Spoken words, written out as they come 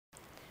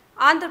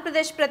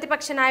ఆంధ్రప్రదేశ్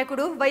ప్రతిపక్ష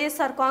నాయకుడు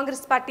వైఎస్ఆర్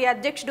కాంగ్రెస్ పార్టీ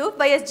అధ్యక్షుడు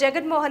వైఎస్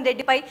జగన్మోహన్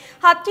రెడ్డిపై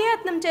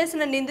హత్యాయత్నం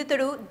చేసిన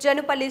నిందితుడు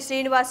జనుపల్లి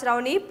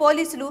శ్రీనివాసరావుని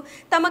పోలీసులు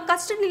తమ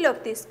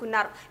కస్టడీలోకి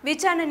తీసుకున్నారు.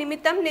 విచారణ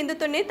నిమిత్తం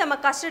నిందితుడిని తమ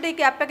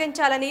కస్టడీకి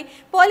అప్పగించాలని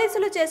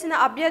పోలీసులు చేసిన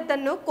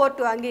అభ్యర్థనను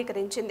కోర్టు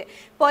అంగీకరించింది.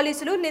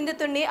 పోలీసులు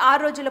నిందితుడిని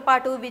 6 రోజుల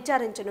పాటు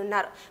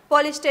విచారించనున్నారు.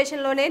 పోలీస్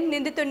స్టేషన్లోనే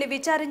నిందితుడిని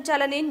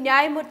విచారించాలని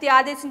న్యాయమూర్తి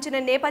ఆదేశించిన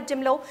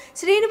నేపథ్యంలో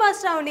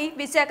శ్రీనివాసరావుని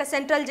విశాఖ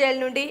సెంట్రల్ జైలు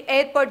నుండి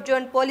ఎయిర్పోర్ట్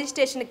జోన్ పోలీస్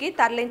స్టేషన్కి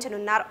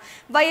తరలించనున్నారు.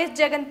 వైఎస్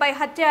జగన్ పై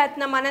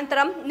హత్యాయత్నం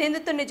అనంతరం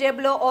నిందితుని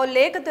జేబులో ఓ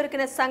లేఖ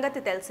దొరికిన సంగతి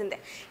తెలిసిందే.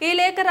 ఈ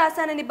లేఖ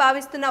రాశానని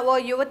భావిస్తున్న ఓ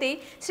యువతి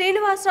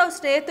శ్రీనివాసరావు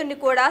స్నేహితుడిని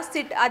కూడా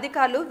సిట్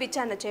అధికారులు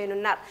విచారణ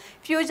చేయనున్నారు.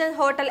 ఫ్యూజన్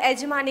హోటల్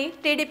యజమాని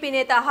టీడీపీ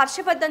నేత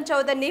హర్షవర్ధన్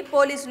చౌదరిని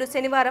పోలీసులు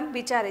శనివారం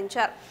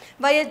విచారించారు.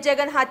 వైఎస్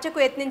జగన్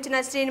హత్యకు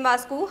యత్నించిన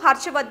శ్రీనివాస్ కు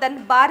హర్షవర్ధన్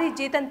భారీ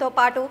జీతంతో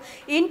పాటు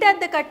ఇంటి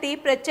అద్దె కట్టి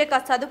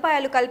ప్రత్యేక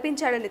సదుపాయాలు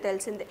కల్పించాడని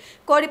తెలిసింది.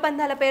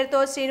 కోడిపందాల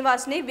పేరుతో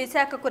శ్రీనివాస్ ని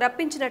విశాఖకు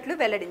రప్పించినట్లు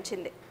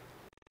వెల్లడించింది.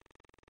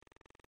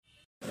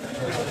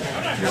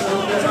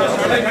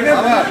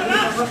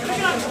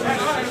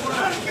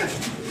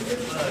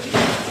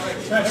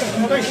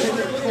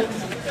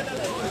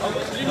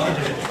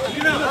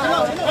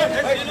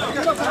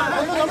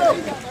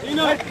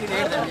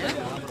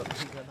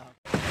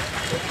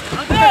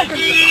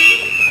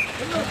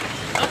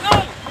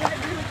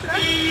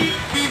 Okay.